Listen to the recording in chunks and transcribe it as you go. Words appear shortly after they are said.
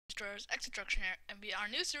Destroyers Extraction, and our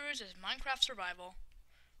new series is Minecraft Survival.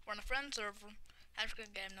 We're on a friend server. I'm just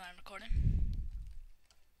gonna get him know I'm recording.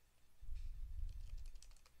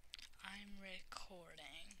 I'm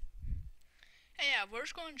recording. Hey, yeah, we're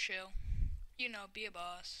just going to chill. You know, be a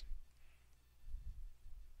boss.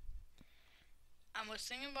 I was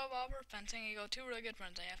thinking about while we're fencing, you go two really good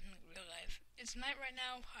friends I have in real life. It's night right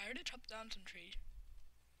now. I already chopped down some trees.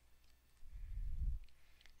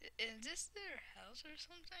 Is this their house or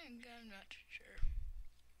something? I'm not sure.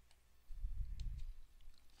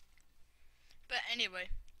 But anyway,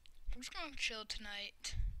 I'm just gonna chill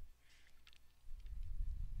tonight.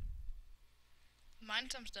 Mine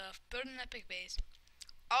some stuff, build an epic base,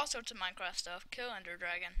 all sorts of Minecraft stuff, kill Ender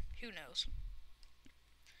Dragon. Who knows?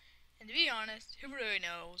 And to be honest, who really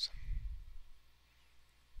knows?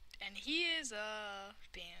 And he is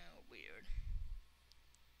being weird.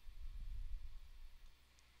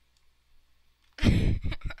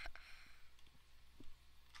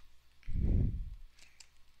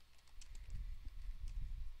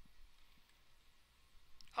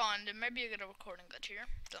 Hold on, there might be a good recording glitch here.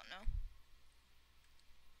 Don't know.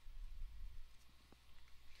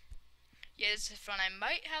 Yeah, this is fun. I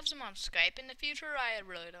might have some on Skype in the future. I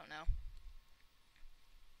really don't know.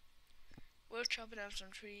 We'll chop down some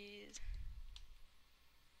trees.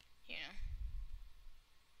 You know.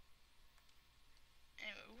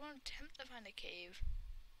 Anyway, we're going to attempt to find a cave.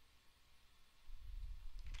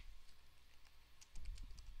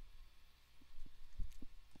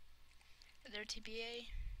 Is there TPA?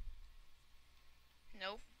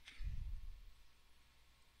 Nope.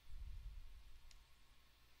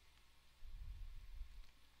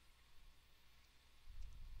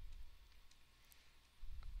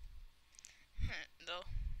 Though,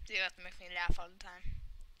 you have to make me laugh all the time.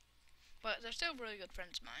 But they're still really good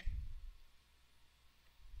friends of mine.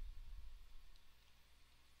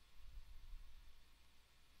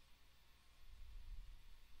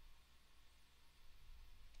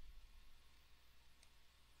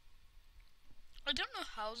 I don't know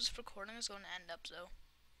how this recording is going to end up, though.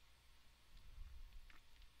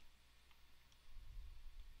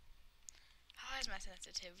 How is my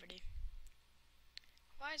sensitivity?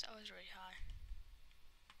 Why is it always really high?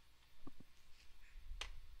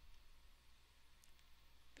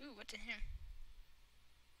 Ooh, what's in here?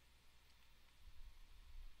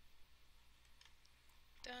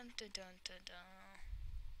 Dun dun dun dun dun.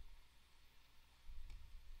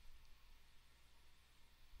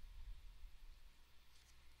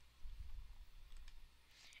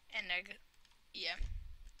 And yeah.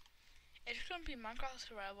 It's just gonna be Minecraft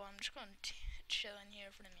Survival. I'm just gonna chill in here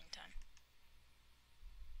for the meantime.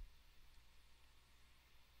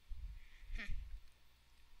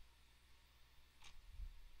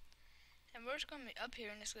 And we're just gonna be up here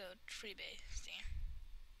in this little tree base. See?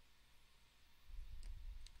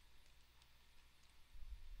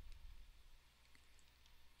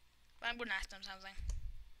 I'm gonna ask them something.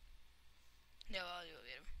 No, I'll do it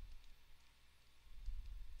later.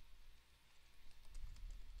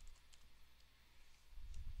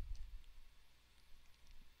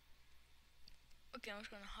 Okay, I'm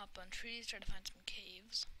just gonna hop on trees, try to find some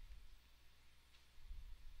caves.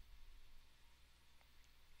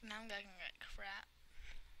 Now I'm gonna get crap.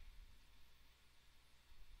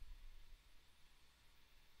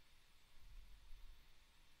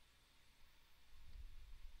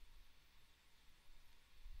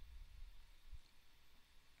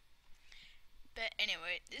 But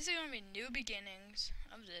anyway, this is gonna be new beginnings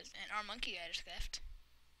of this, and our monkey guy just left.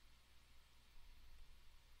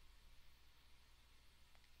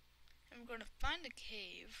 And we're gonna find a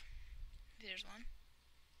cave. There's one.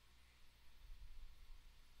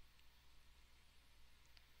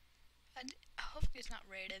 Hopefully it's not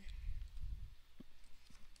raided.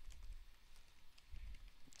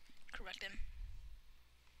 Correct him.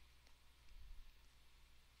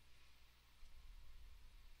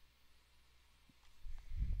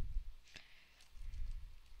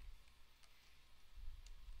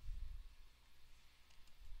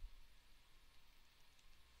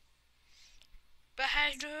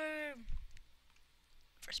 Behind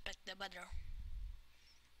respect the weather.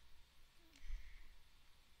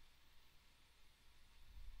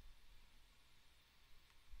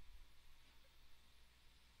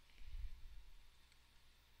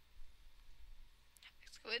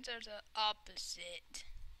 Squids are the opposite.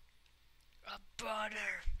 A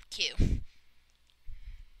butter. Q.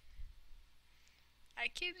 I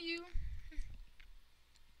kill you.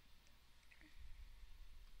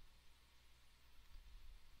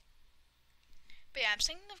 But yeah, I'm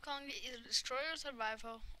thinking of calling it either Destroyer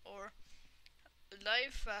Survival or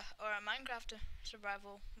Life or a Minecraft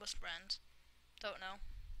survival with friends. Don't know.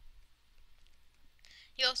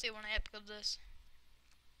 You'll see when I upload this.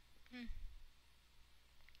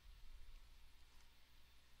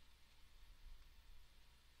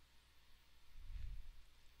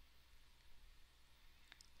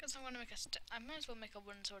 Cause I'm gonna make I might as well make a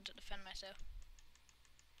wooden sword to defend myself.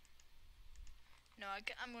 No,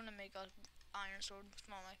 I'm gonna make a iron sword with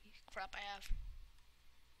all my crap I have.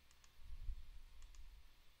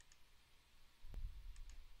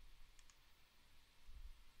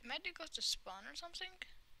 Might it go to spawn or something?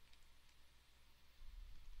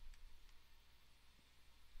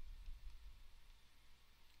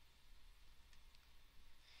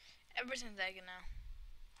 Everything's lagging now.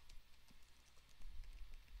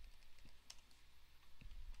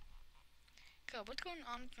 God, what's going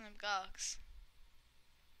on with them gogs?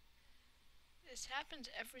 This happens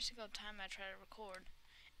every single time I try to record.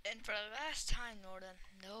 And for the last time, Norton,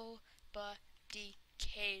 nobody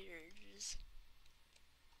cares.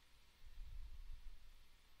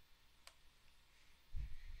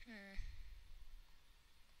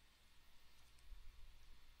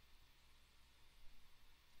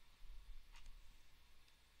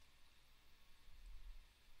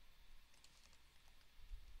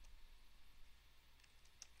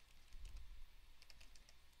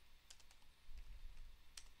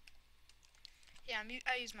 Yeah,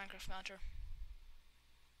 I use Minecraft Launcher.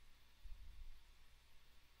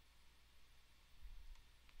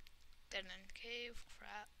 Dead end cave,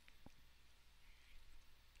 crap.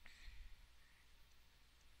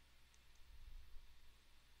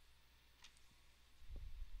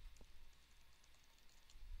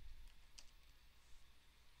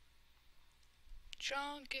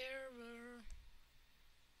 Chunk error.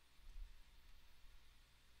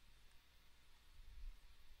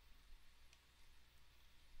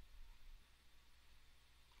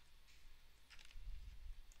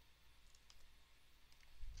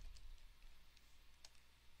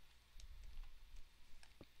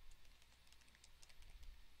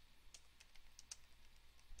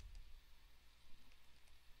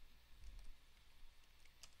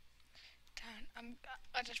 Damn,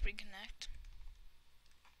 I just reconnect.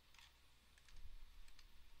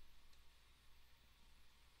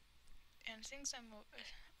 And thinks I'm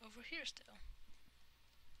over here still.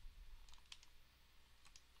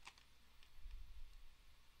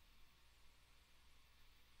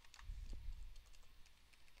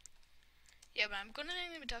 Yeah, but I'm gonna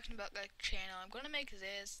be talking about like channel. I'm gonna make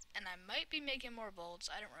this, and I might be making more bolts.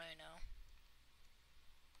 I don't really know.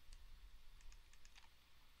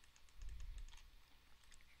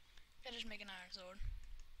 I just make an iron sword.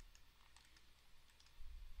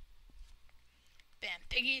 Bam,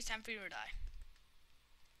 piggy, it's time for you to die.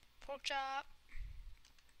 Pork chop.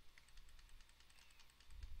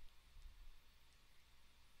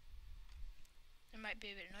 There might be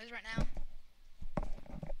a bit of noise right now.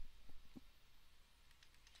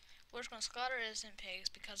 We're just gonna slaughter innocent pigs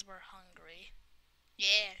because we're hungry.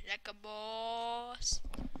 Yeah, like a boss.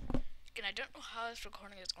 Again, I don't know how this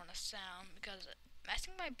recording is gonna sound because I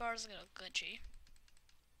think my bar is a little glitchy.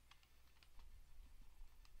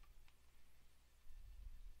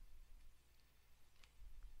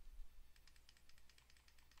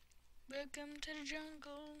 Welcome to the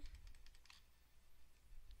jungle.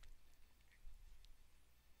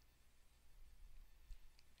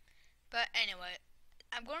 But anyway,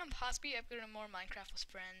 I'm going to possibly upgrade more Minecraft with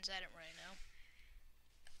friends. I don't really know.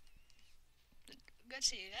 Let's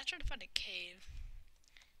see. Let's try to find a cave.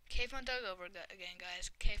 Cave went all over again,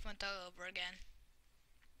 guys. Cave went all over again.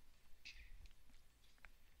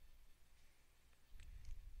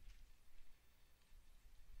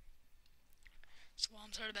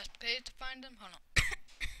 Swamps are the best place to find them. Hold on.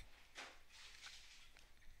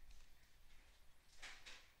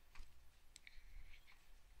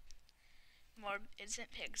 More innocent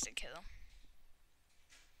pigs to kill.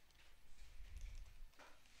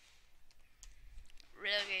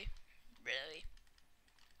 Really? Really?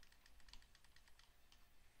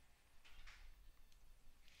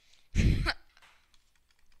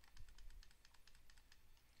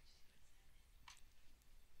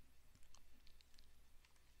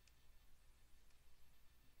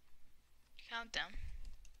 Countdown.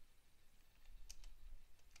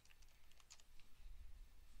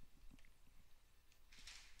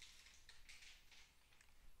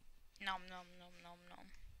 Nom nom nom nom nom.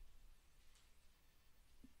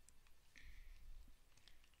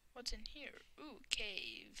 What's in here? Ooh,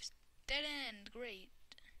 caves. Dead end. Great.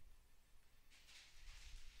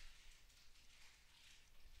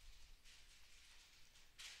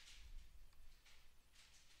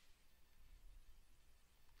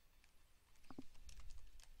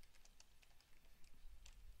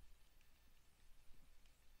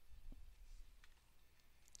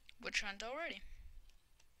 witch hunt already.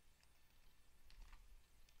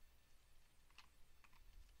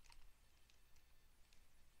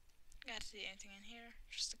 Gotta see anything in here?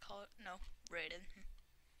 Just to call it. No, raided.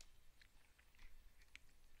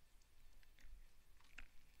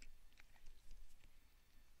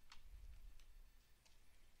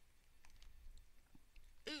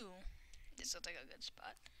 Ooh, this looks like a good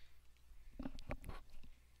spot.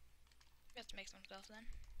 Got to make some stuff then.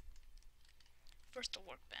 First, the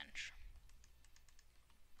workbench.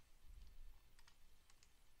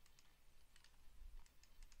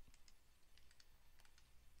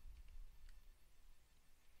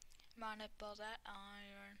 Manipulate that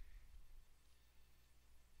iron.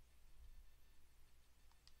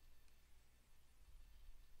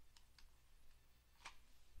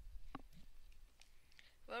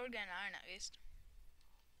 Well, we're getting iron at least.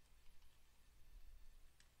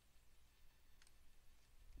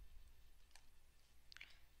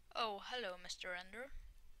 Oh, hello, Mr. Ender.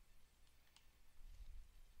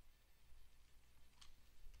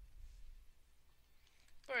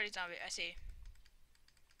 Already zombie, I see.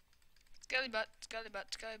 Skelly butt, skelly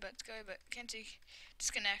butt, skelly butt, skelly butt. Can't see.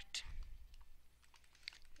 Disconnect.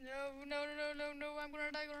 No, no, no, no, no, no, I'm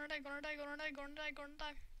gonna die, gonna die, gonna die, gonna die, gonna die, gonna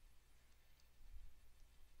die.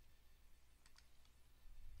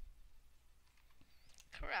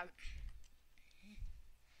 Crap.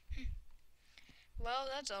 Well,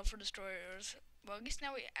 that's all for destroyers. Well, at least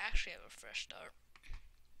now we actually have a fresh start.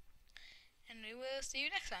 And we will see you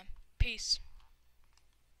next time. Peace.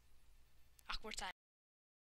 Awkward silence.